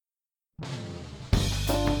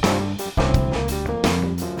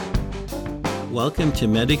Welcome to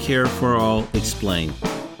Medicare for All Explained.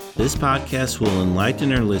 This podcast will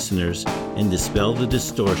enlighten our listeners and dispel the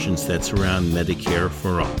distortions that surround Medicare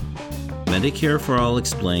for All. Medicare for All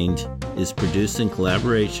Explained is produced in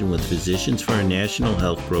collaboration with Physicians for a National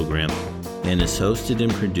Health Program and is hosted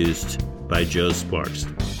and produced by Joe Sparks.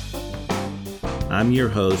 I'm your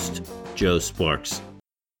host, Joe Sparks.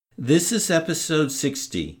 This is episode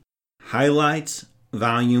 60, Highlights,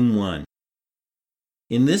 Volume 1.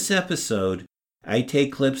 In this episode, I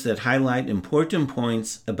take clips that highlight important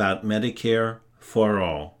points about Medicare for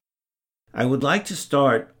All. I would like to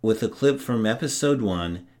start with a clip from Episode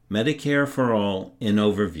 1, Medicare for All in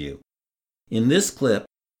Overview. In this clip,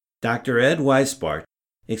 Dr. Ed Weisbart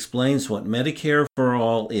explains what Medicare for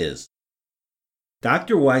All is.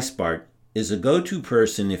 Dr. Weisbart is a go-to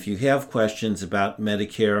person if you have questions about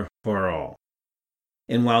Medicare for All.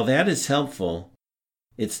 And while that is helpful,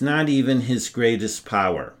 it's not even his greatest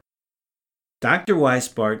power. Dr.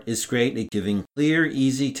 Weisbart is great at giving clear,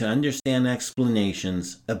 easy-to-understand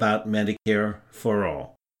explanations about Medicare for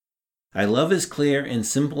All. I love his clear and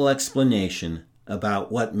simple explanation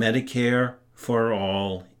about what Medicare for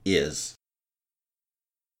All is.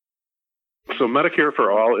 So Medicare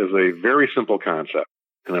for All is a very simple concept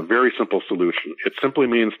and a very simple solution. It simply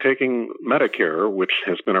means taking Medicare, which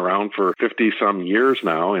has been around for 50-some years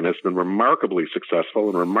now and has been remarkably successful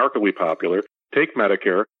and remarkably popular, take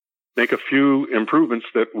Medicare, make a few improvements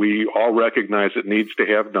that we all recognize it needs to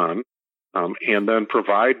have done, and then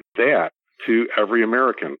provide that to every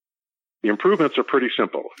American. The improvements are pretty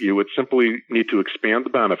simple. You would simply need to expand the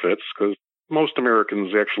benefits because most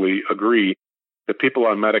Americans actually agree that people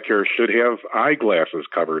on Medicare should have eyeglasses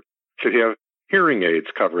covered, should have hearing aids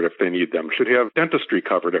covered if they need them, should have dentistry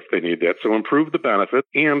covered if they need that. So improve the benefit.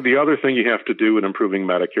 And the other thing you have to do in improving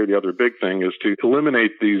Medicare, the other big thing, is to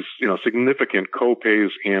eliminate these, significant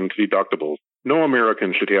co-pays and deductibles. No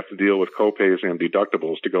American should have to deal with co-pays and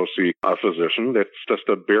deductibles to go see a physician. That's just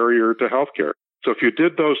a barrier to healthcare. So if you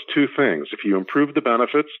did those two things, if you improved the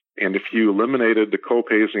benefits and if you eliminated the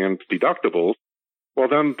co-pays and deductibles, well,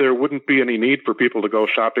 then there wouldn't be any need for people to go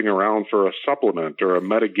shopping around for a supplement or a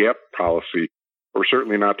Medigap policy, or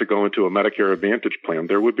certainly not to go into a Medicare Advantage plan.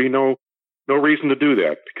 There would be no reason to do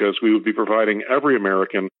that because we would be providing every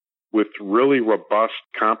American with really robust,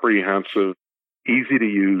 comprehensive,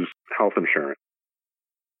 easy-to-use health insurance.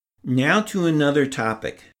 Now to another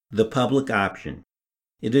topic, the public option.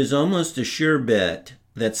 It is almost a sure bet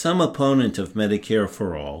that some opponent of Medicare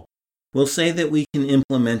for All will say that we can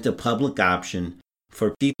implement a public option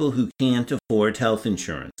for people who can't afford health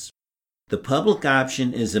insurance. The public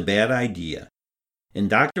option is a bad idea. And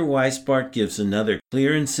Dr. Weisbart gives another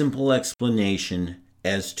clear and simple explanation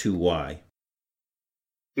as to why.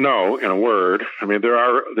 No, in a word.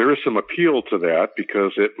 There is some appeal to that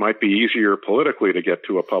because it might be easier politically to get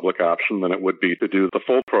to a public option than it would be to do the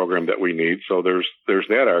full program that we need. So there's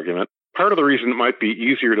that argument. Part of the reason it might be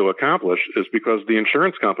easier to accomplish is because the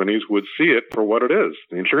insurance companies would see it for what it is.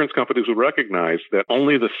 The insurance companies would recognize that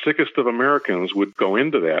only the sickest of Americans would go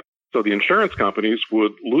into that. So the insurance companies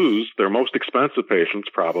would lose their most expensive patients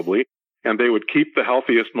probably, and they would keep the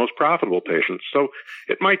healthiest, most profitable patients. So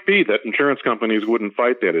it might be that insurance companies wouldn't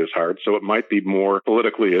fight that as hard, so it might be more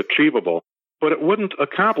politically achievable, but it wouldn't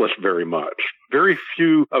accomplish very much. Very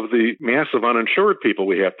few of the massive uninsured people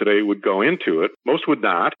we have today would go into it. Most would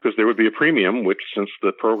not, because there would be a premium, which since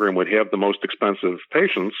the program would have the most expensive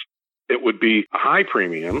patients, it would be a high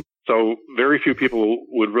premium. So very few people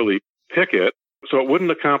would really pick it. So it wouldn't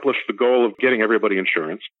accomplish the goal of getting everybody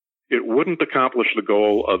insurance. It wouldn't accomplish the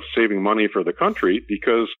goal of saving money for the country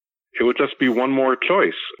because it would just be one more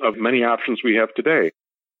choice of many options we have today.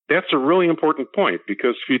 That's a really important point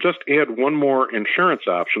because if you just add one more insurance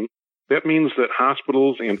option, that means that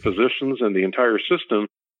hospitals and physicians and the entire system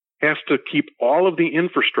has to keep all of the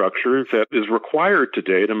infrastructure that is required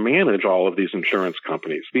today to manage all of these insurance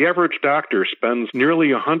companies. The average doctor spends nearly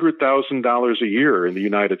 $100,000 a year in the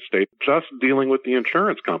United States just dealing with the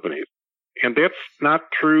insurance companies. And that's not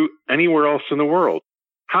true anywhere else in the world.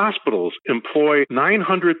 Hospitals employ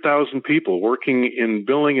 900,000 people working in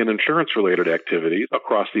billing and insurance-related activities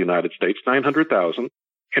across the United States, 900,000.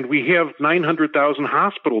 And we have 900,000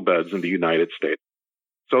 hospital beds in the United States.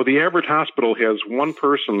 So the average hospital has one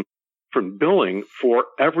person from billing for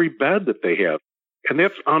every bed that they have. And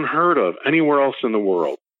that's unheard of anywhere else in the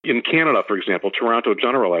world. In Canada, for example, Toronto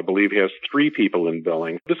General, I believe, has 3 people in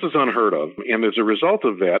billing. This is unheard of. And as a result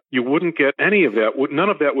of that, you wouldn't get any of that. None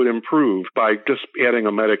of that would improve by just adding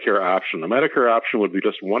a Medicare option. A Medicare option would be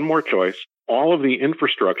just one more choice. All of the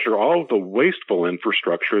infrastructure, all of the wasteful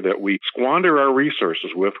infrastructure that we squander our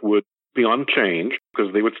resources with would be unchanged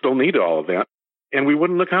because they would still need all of that. and we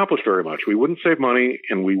wouldn't accomplish very much. We wouldn't save money,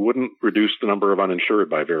 and we wouldn't reduce the number of uninsured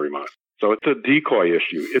by very much. So it's a decoy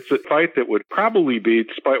issue. It's a fight that would probably be,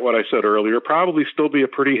 despite what I said earlier, probably still be a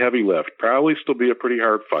pretty heavy lift, probably still be a pretty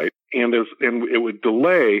hard fight, and it would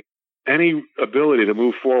delay any ability to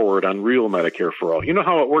move forward on real Medicare for all. You know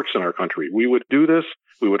how it works in our country. We would do this,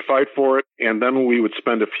 we would fight for it, and then we would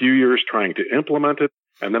spend a few years trying to implement it,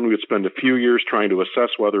 and then we would spend a few years trying to assess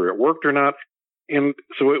whether it worked or not. And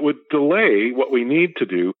so it would delay what we need to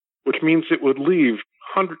do, which means it would leave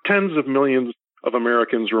tens of millions of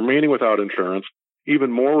Americans remaining without insurance,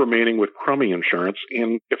 even more remaining with crummy insurance.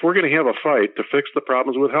 And if we're going to have a fight to fix the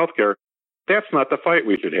problems with healthcare, that's not the fight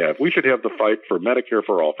we should have. We should have the fight for Medicare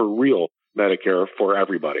for all, for real Medicare for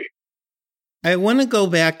everybody. I want to go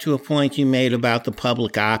back to a point you made about the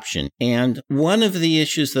public option. And one of the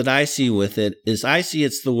issues that I see with it is I see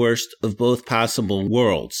it's the worst of both possible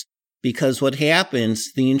worlds. Because what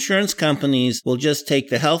happens, the insurance companies will just take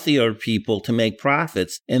the healthier people to make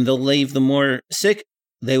profits, and they'll leave the more sick.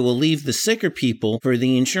 They will leave the sicker people for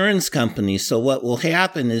the insurance companies. So what will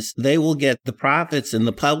happen is they will get the profits, and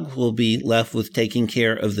the public will be left with taking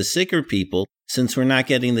care of the sicker people. Since we're not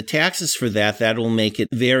getting the taxes for that, that will make it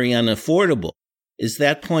very unaffordable. Is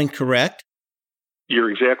that point correct? You're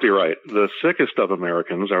exactly right. The sickest of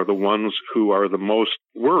Americans are the ones who are the most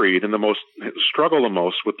worried and struggle the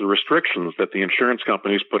most with the restrictions that the insurance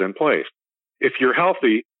companies put in place. If you're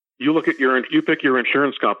healthy, you pick your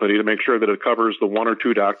insurance company to make sure that it covers the one or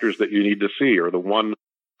two doctors that you need to see, or the one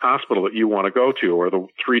hospital that you want to go to, or the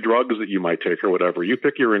 3 drugs that you might take, or whatever. You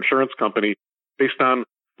pick your insurance company based on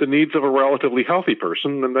the needs of a relatively healthy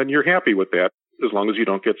person, and then you're happy with that as long as you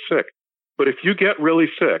don't get sick. But if you get really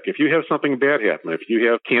sick, if you have something bad happen, if you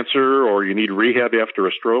have cancer or you need rehab after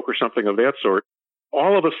a stroke or something of that sort,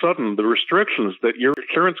 all of a sudden the restrictions that your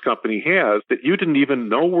insurance company has that you didn't even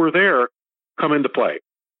know were there come into play.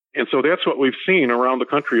 And so that's what we've seen around the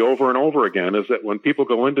country over and over again, is that when people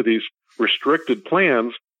go into these restricted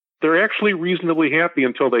plans, they're actually reasonably happy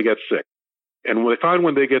until they get sick. And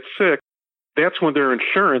when they get sick, that's when their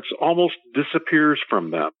insurance almost disappears from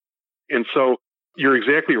them. And so you're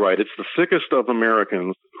exactly right. It's the sickest of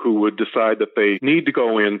Americans who would decide that they need to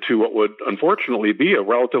go into what would unfortunately be a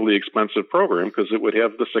relatively expensive program, because it would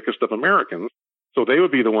have the sickest of Americans. So they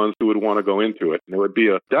would be the ones who would want to go into it. And it would be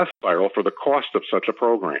a death spiral for the cost of such a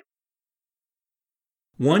program.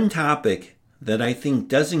 One topic that I think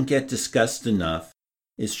doesn't get discussed enough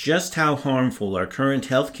is just how harmful our current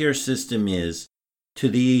healthcare system is to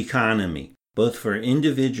the economy, both for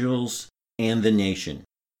individuals and the nation.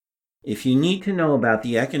 If you need to know about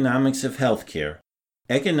the economics of healthcare,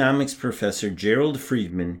 economics professor Gerald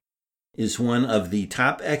Friedman is one of the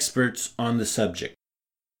top experts on the subject.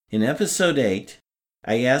 In episode 8,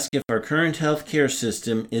 I ask if our current healthcare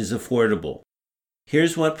system is affordable.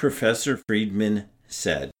 Here's what Professor Friedman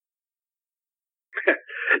said.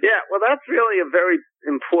 Yeah, well, that's really a very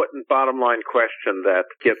important bottom line question that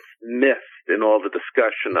gets missed in all the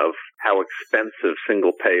discussion of how expensive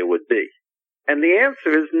single payer would be. And the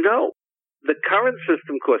answer is no. The current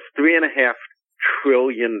system costs $3.5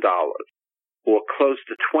 trillion, or close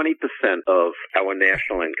to 20% of our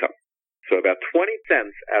national income. So about 20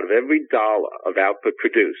 cents out of every dollar of output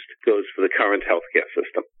produced goes for the current healthcare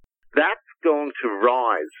system. That's going to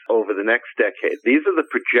rise over the next decade. These are the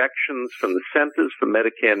projections from the Centers for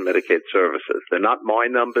Medicare and Medicaid Services. They're not my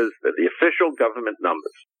numbers. They're the official government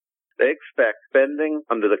numbers. They expect spending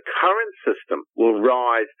under the current system will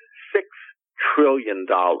rise to $6 trillion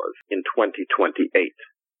in 2028,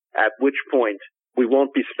 at which point we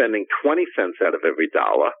won't be spending 20 cents out of every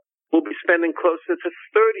dollar. We'll be spending closer to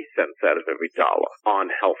 30 cents out of every dollar on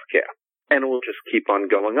healthcare. And it will just keep on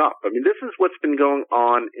going up. I mean, this is what's been going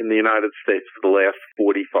on in the United States for the last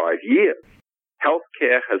 45 years.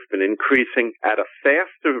 Healthcare has been increasing at a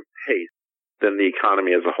faster pace than the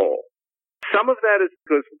economy as a whole. Some of that is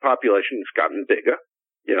because the population has gotten bigger.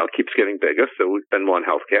 It keeps getting bigger, so we spend more on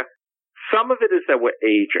healthcare. Some of it is that we're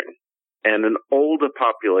aging, and an older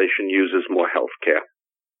population uses more healthcare.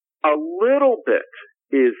 A little bit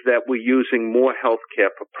is that we're using more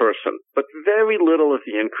healthcare per person, but very little of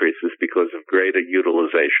the increase is because of greater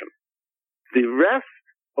utilization. The rest,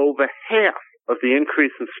 over half of the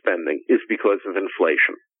increase in spending, is because of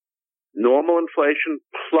inflation. Normal inflation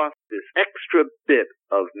plus this extra bit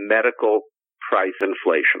of medical price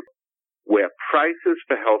inflation, where prices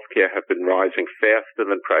for healthcare have been rising faster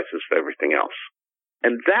than prices for everything else.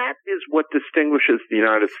 And that is what distinguishes the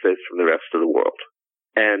United States from the rest of the world.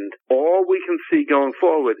 And all we can see going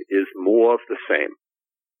forward is more of the same.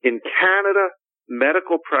 In Canada,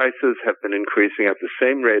 medical prices have been increasing at the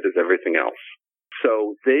same rate as everything else.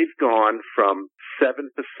 So they've gone from 7%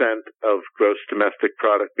 of gross domestic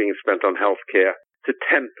product being spent on healthcare to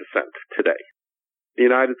 10% today. The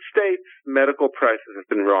United States, medical prices have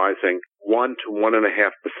been rising 1 to 1.5%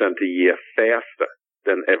 a year faster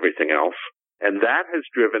than everything else. And that has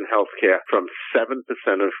driven healthcare from 7%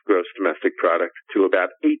 of gross domestic product to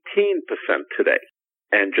about 18% today,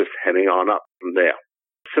 and just heading on up from there.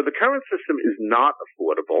 So the current system is not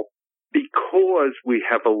affordable because we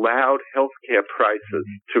have allowed healthcare prices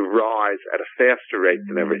to rise at a faster rate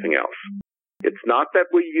than everything else. It's not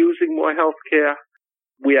that we're using more healthcare.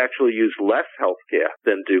 We actually use less healthcare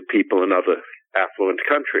than do people in other affluent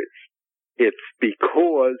countries. It's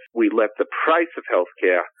because we let the price of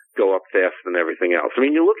healthcare go up faster than everything else. I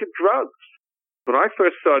mean, you look at drugs. When I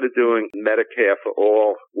first started doing Medicare for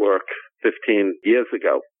All work 15 years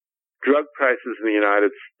ago, drug prices in the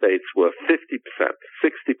United States were 50%,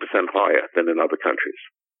 60% higher than in other countries.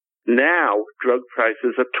 Now, drug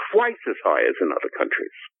prices are twice as high as in other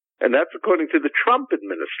countries. And that's according to the Trump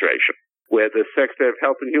administration, where the Secretary of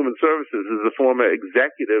Health and Human Services is a former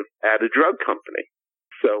executive at a drug company.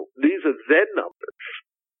 So these are their numbers.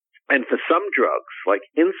 And for some drugs, like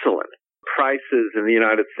insulin, prices in the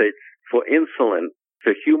United States for insulin,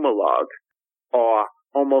 for Humalog, are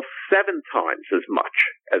almost 7 times as much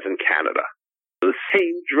as in Canada. The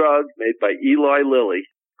same drug made by Eli Lilly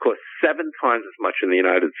costs 7 times as much in the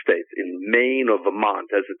United States, in Maine or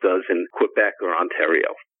Vermont, as it does in Quebec or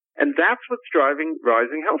Ontario. And that's what's driving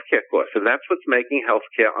rising healthcare costs, and that's what's making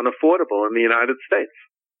healthcare unaffordable in the United States.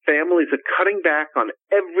 Families are cutting back on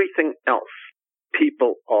everything else.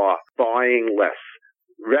 People are buying less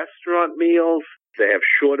restaurant meals. They have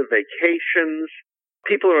shorter vacations.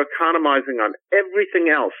 People are economizing on everything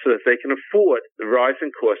else so that they can afford the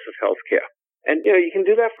rising cost of healthcare. And, you can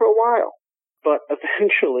do that for a while. But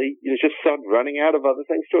eventually, you just start running out of other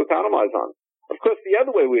things to economize on. Of course, the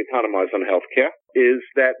other way we economize on healthcare is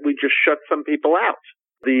that we just shut some people out.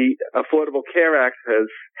 The Affordable Care Act has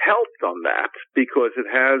helped on that because it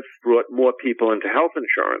has brought more people into health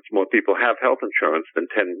insurance. More people have health insurance than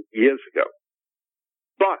 10 years ago.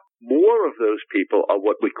 But more of those people are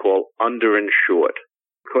what we call underinsured.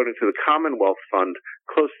 According to the Commonwealth Fund,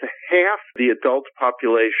 close to half the adult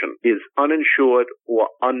population is uninsured or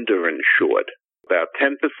underinsured. About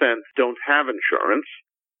 10% don't have insurance.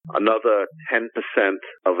 Another 10%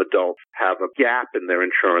 of adults have a gap in their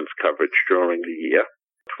insurance coverage during the year.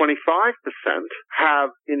 25% have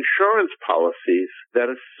insurance policies that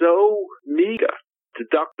are so meager,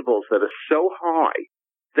 deductibles that are so high,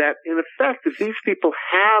 that in effect, if these people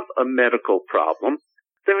have a medical problem,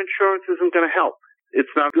 their insurance isn't going to help.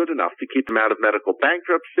 It's not good enough to keep them out of medical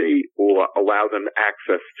bankruptcy or allow them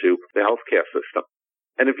access to the healthcare system.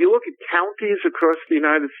 And if you look at counties across the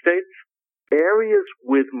United States, areas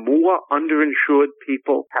with more underinsured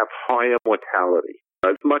people have higher mortality.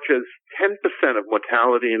 As much as 10% of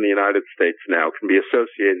mortality in the United States now can be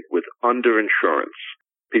associated with underinsurance.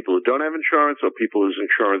 People who don't have insurance or people whose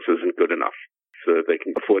insurance isn't good enough so that they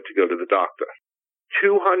can afford to go to the doctor.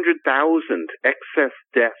 200,000 excess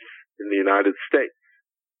deaths in the United States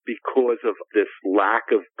because of this lack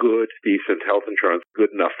of good, decent health insurance, good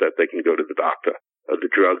enough that they can go to the doctor or the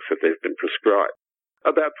drugs that they've been prescribed.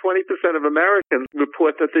 About 20% of Americans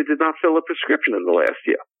report that they did not fill a prescription in the last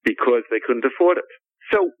year because they couldn't afford it.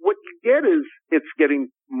 So what you get is it's getting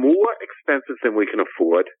more expensive than we can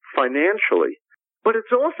afford financially, but it's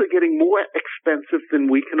also getting more expensive than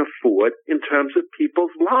we can afford in terms of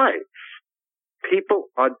people's lives. People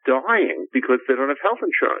are dying because they don't have health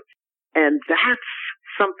insurance. And that's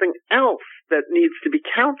something else that needs to be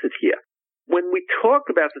counted here. When we talk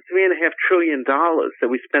about the $3.5 trillion that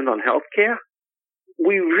we spend on healthcare,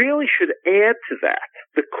 we really should add to that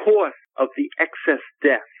the cost of the excess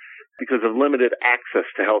deaths because of limited access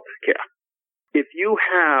to health care. If you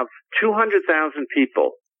have 200,000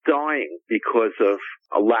 people dying because of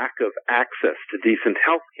a lack of access to decent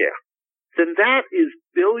health care, then that is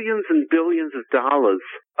billions and billions of dollars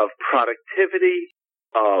of productivity,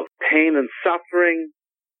 of pain and suffering,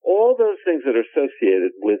 all those things that are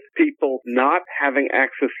associated with people not having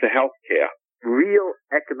access to health care, real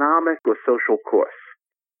economic or social costs.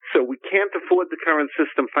 So we can't afford the current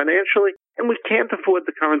system financially, and we can't afford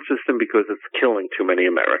the current system because it's killing too many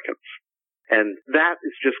Americans. And that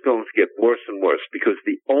is just going to get worse and worse because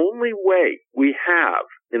the only way we have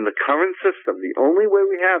in the current system, the only way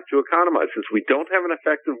we have to economize is we don't have an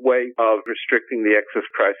effective way of restricting the excess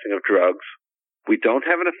pricing of drugs. We don't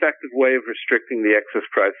have an effective way of restricting the excess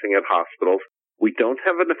pricing at hospitals. We don't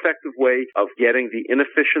have an effective way of getting the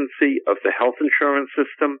inefficiency of the health insurance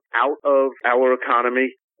system out of our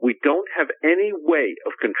economy. We don't have any way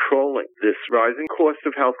of controlling this rising cost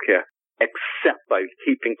of healthcare except by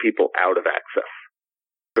keeping people out of access,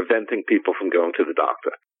 preventing people from going to the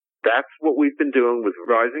doctor. That's what we've been doing with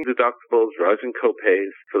rising deductibles, rising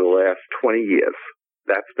copays for the last 20 years.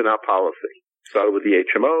 That's been our policy. Started with the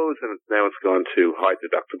HMOs, and now it's gone to high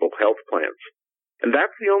deductible health plans. And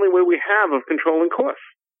that's the only way we have of controlling costs.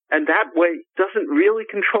 And that way doesn't really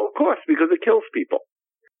control costs because it kills people.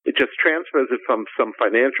 It just transfers it from some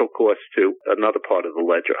financial cost to another part of the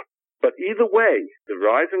ledger. But either way, the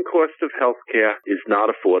rising cost of healthcare is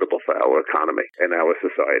not affordable for our economy and our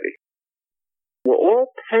society. We're all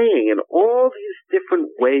paying in all these different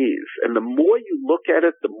ways, and the more you look at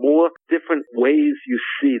it, the more different ways you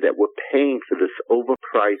see that we're paying for this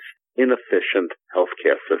overpriced, inefficient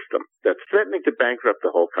healthcare system that's threatening to bankrupt the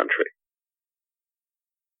whole country.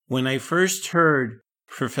 When I first heard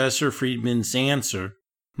Professor Friedman's answer,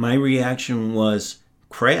 my reaction was,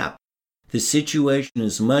 crap. The situation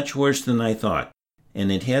is much worse than I thought,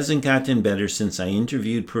 and it hasn't gotten better since I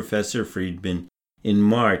interviewed Professor Friedman in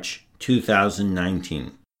March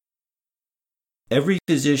 2019. Every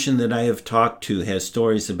physician that I have talked to has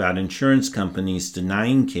stories about insurance companies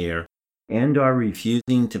denying care and are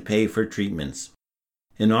refusing to pay for treatments.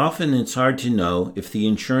 And often it's hard to know if the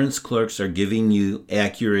insurance clerks are giving you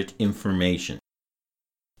accurate information.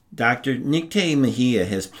 Dr. Nikte Mejia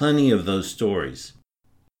has plenty of those stories.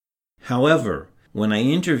 However, when I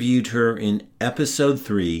interviewed her in episode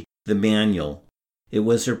 3, The Manual, it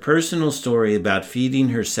was her personal story about feeding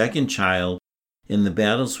her second child in the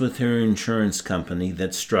battles with her insurance company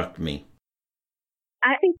that struck me.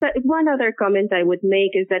 I think that one other comment I would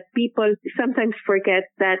make is that people sometimes forget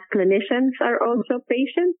that clinicians are also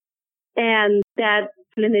patients and that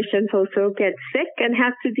clinicians also get sick and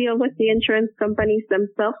have to deal with the insurance companies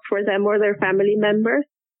themselves for them or their family members.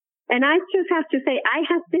 And I just have to say, I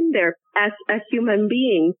have been there as a human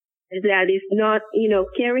being that is not,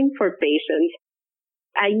 caring for patients.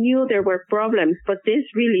 I knew there were problems, but this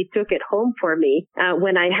really took it home for me.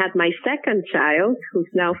 When I had my second child, who's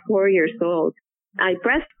now 4 years old, I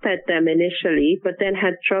breastfed them initially, but then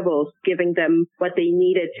had trouble giving them what they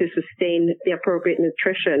needed to sustain the appropriate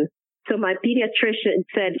nutrition. So my pediatrician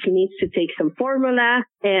said she needs to take some formula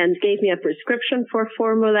and gave me a prescription for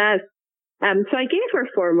formulas. So I gave her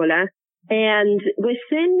formula, and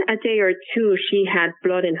within a day or two, she had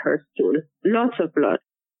blood in her stool, lots of blood.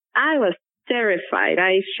 I was terrified.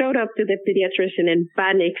 I showed up to the pediatrician in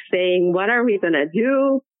panic saying, what are we going to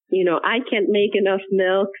do? I can't make enough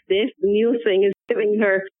milk. This new thing is giving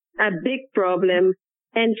her a big problem.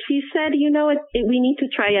 And she said, we need to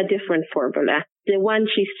try a different formula. The one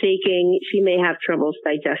she's taking, she may have troubles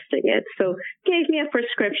digesting it. So gave me a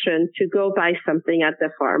prescription to go buy something at the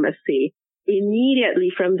pharmacy. Immediately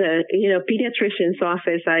from the, pediatrician's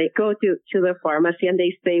office, I go to the pharmacy and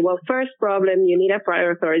they say, well, first problem, you need a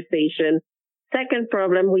prior authorization. Second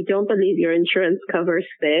problem, we don't believe your insurance covers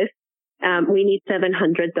this. We need $700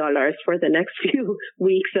 for the next few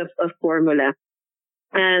weeks of formula.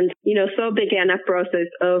 And, so began a process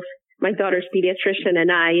of my daughter's pediatrician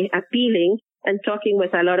and I appealing and talking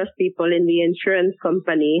with a lot of people in the insurance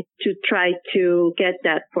company to try to get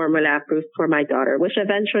that formula approved for my daughter, which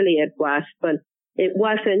eventually it was. But it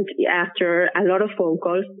wasn't after a lot of phone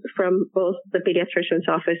calls from both the pediatrician's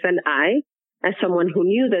office and I, as someone who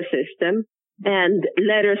knew the system, and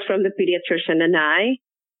letters from the pediatrician and I.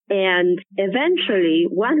 And eventually,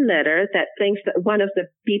 one letter that thanks to one of the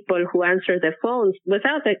people who answered the phones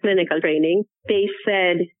without the clinical training, they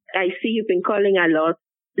said, I see you've been calling a lot.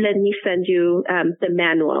 Let me send you the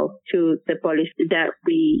manual to the policy that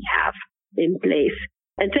we have in place.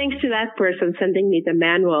 And thanks to that person sending me the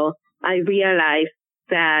manual, I realized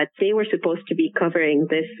that they were supposed to be covering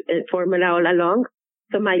this formula all along.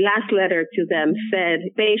 So my last letter to them said,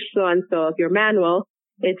 page so-and-so of your manual,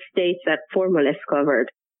 it states that formula is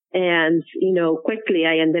covered. And, quickly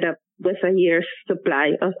I ended up with a year's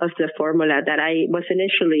supply of the formula that I was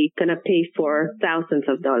initially going to pay for thousands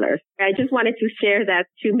of dollars. I just wanted to share that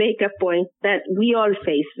to make a point that we all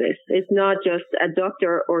face this. It's not just a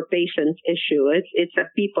doctor or patient issue. It's a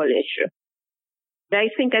people issue. I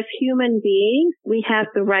think as human beings, we have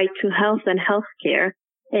the right to health and healthcare.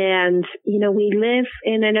 And, we live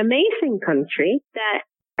in an amazing country that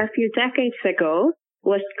a few decades ago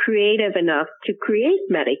was creative enough to create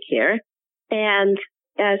Medicare and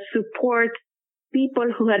support people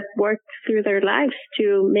who had worked through their lives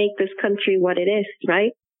to make this country what it is,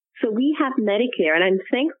 right? So we have Medicare, and I'm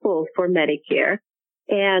thankful for Medicare.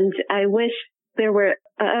 And I wish there were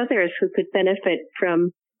others who could benefit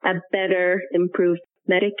from a better, improved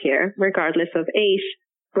Medicare, regardless of age.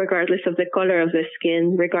 regardless of the color of the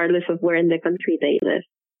skin, regardless of where in the country they live.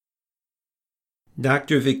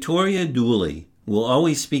 Dr. Victoria Dooley will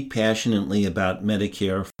always speak passionately about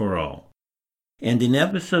Medicare for All. And in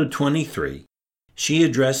episode 23, she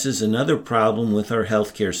addresses another problem with our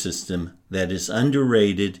healthcare system that is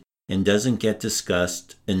underrated and doesn't get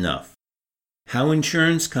discussed enough: how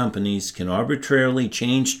insurance companies can arbitrarily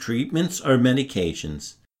change treatments or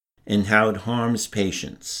medications, and how it harms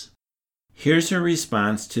patients. Here's her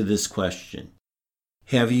response to this question.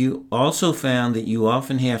 Have you also found that you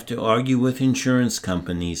often have to argue with insurance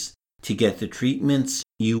companies to get the treatments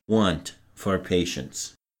you want for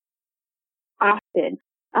patients? Often.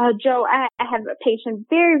 Joe, I have a patient,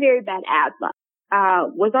 very, very bad asthma,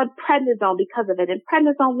 was on prednisone because of it. And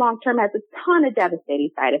prednisone long-term has a ton of devastating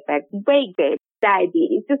side effects: weight gain,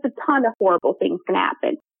 diabetes, just a ton of horrible things can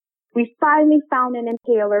happen. We finally found an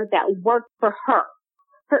inhaler that worked for her.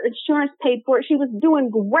 Her insurance paid for it. She was doing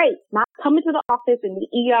great, not coming to the office in the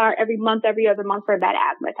ER every month, every other month for a bad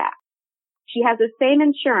asthma attack. She has the same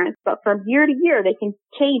insurance, but from year to year, they can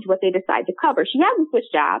change what they decide to cover. She hasn't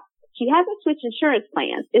switched jobs. She hasn't switched insurance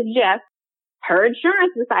plans. It's just her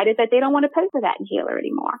insurance decided that they don't want to pay for that inhaler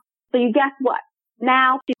anymore. So you guess what?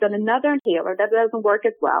 Now she's on another inhaler that doesn't work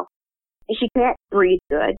as well. And she can't breathe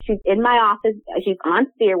good. She's in my office. She's on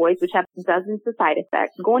steroids, which have dozens of side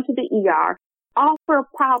effects, going to the ER, all for a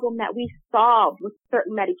problem that we solved with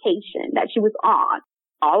certain medication that she was on.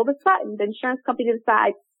 All of a sudden, the insurance company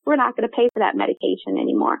decides we're not going to pay for that medication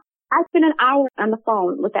anymore. I spent an hour on the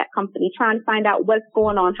phone with that company trying to find out what's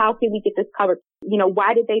going on. How can we get this covered?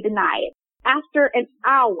 Why did they deny it? After an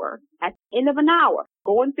hour, at the end of an hour,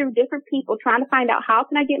 going through different people, trying to find out how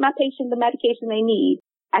can I get my patient the medication they need.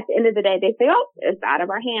 At the end of the day, they say, oh, it's out of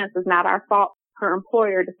our hands. It's not our fault. Her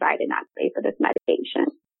employer decided not to pay for this medication.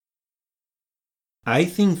 I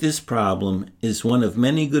think this problem is one of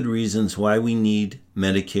many good reasons why we need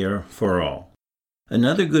Medicare for All.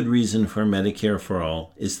 Another good reason for Medicare for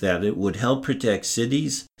All is that it would help protect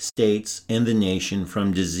cities, states, and the nation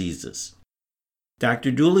from diseases.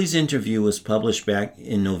 Dr. Dooley's interview was published back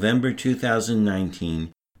in November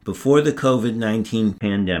 2019, before the COVID-19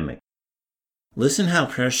 pandemic. Listen how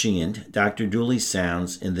prescient Dr. Dooley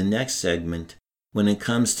sounds in the next segment when it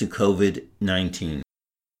comes to COVID-19.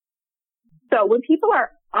 So when people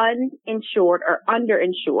are uninsured or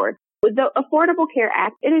underinsured, with the Affordable Care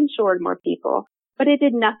Act, it insured more people, but it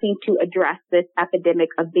did nothing to address this epidemic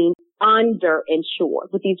of being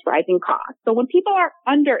underinsured with these rising costs. So when people are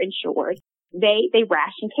underinsured, they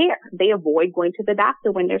ration care. They avoid going to the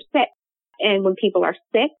doctor when they're sick. And when people are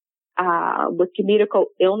sick, with communicable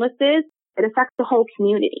illnesses, it affects the whole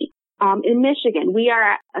community. In Michigan, we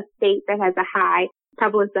are a state that has a high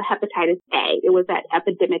prevalence of hepatitis A. It was at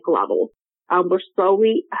epidemic levels. We're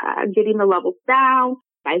slowly getting the levels down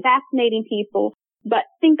by vaccinating people. But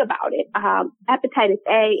think about it. Hepatitis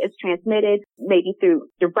A is transmitted maybe through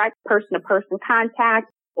direct person-to-person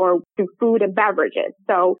contact or through food and beverages.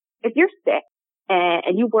 So if you're sick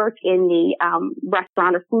and you work in the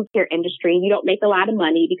restaurant or food care industry, you don't make a lot of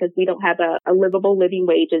money because we don't have a livable living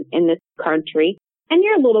wage in this country, and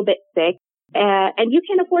you're a little bit sick, and you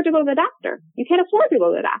can't afford to go to the doctor. You can't afford to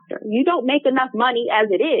go to the doctor. You don't make enough money as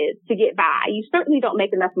it is to get by. You certainly don't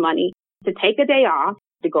make enough money to take a day off,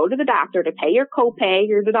 to go to the doctor, to pay your copay,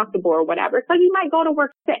 your deductible or whatever. So you might go to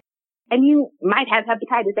work sick and you might have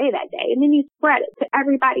hepatitis A that day, and then you spread it to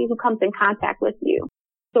everybody who comes in contact with you.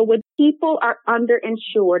 So when people are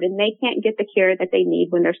underinsured and they can't get the care that they need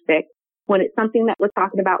when they're sick, when it's something that we're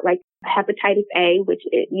talking about like hepatitis A, which,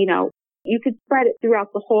 you could spread it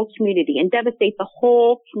throughout the whole community and devastate the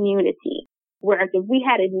whole community. Whereas if we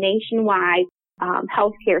had a nationwide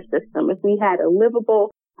healthcare system, if we had a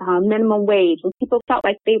livable minimum wage, when people felt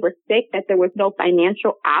like they were sick, that there was no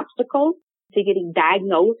financial obstacles to getting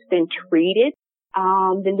diagnosed and treated,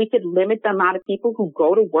 then we could limit the amount of people who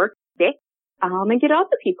go to work sick and get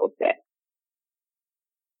other people sick.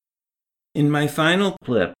 In my final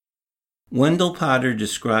clip, Wendell Potter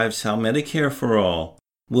describes how Medicare for All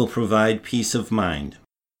will provide peace of mind.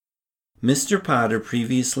 Mr. Potter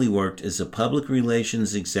previously worked as a public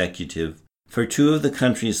relations executive for two of the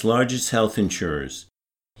country's largest health insurers,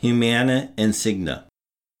 Humana and Cigna.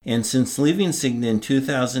 And since leaving Cigna in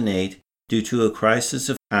 2008 due to a crisis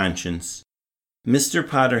of conscience, Mr.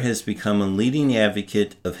 Potter has become a leading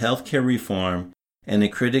advocate of healthcare reform and a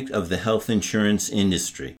critic of the health insurance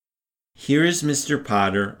industry. Here is Mr.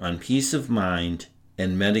 Potter on peace of mind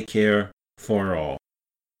and Medicare for All.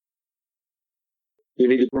 You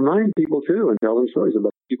need to remind people, too, and tell them stories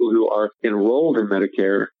about people who are enrolled in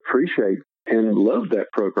Medicare, appreciate and love that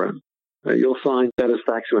program. you'll find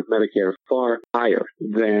satisfaction with Medicare far higher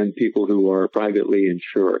than people who are privately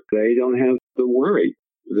insured. They don't have the worry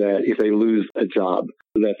that if they lose a job,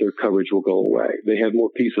 that their coverage will go away. They have more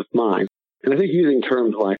peace of mind. And I think using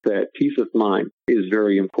terms like that, peace of mind, is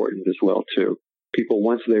very important as well, too. People,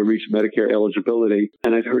 once they reach Medicare eligibility,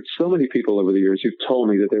 and I've heard so many people over the years who've told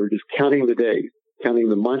me that they were just counting the days, counting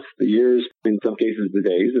the months, the years, in some cases the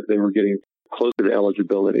days, if they were getting closer to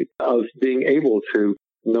eligibility, of being able to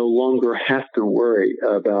no longer have to worry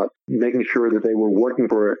about making sure that they were working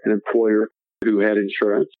for an employer who had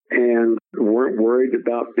insurance and weren't worried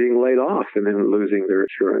about being laid off and then losing their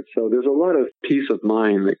insurance. So there's a lot of peace of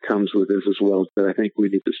mind that comes with this as well that I think we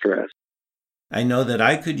need to stress. I know that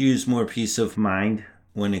I could use more peace of mind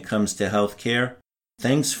when it comes to health care.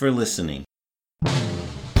 Thanks for listening.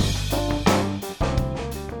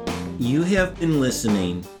 You have been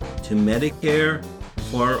listening to Medicare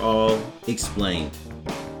for All Explained.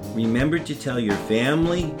 Remember to tell your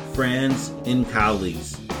family, friends, and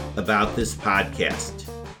colleagues about this podcast.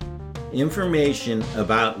 Information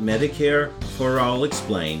about Medicare for All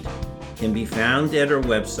Explained can be found at our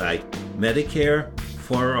website,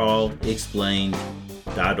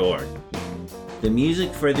 medicareforallexplained.org. The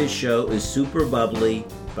music for this show is Super Bubbly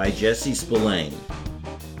by Jesse Spillane.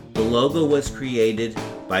 The logo was created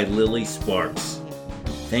by Lily Sparks.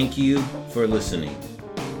 Thank you for listening.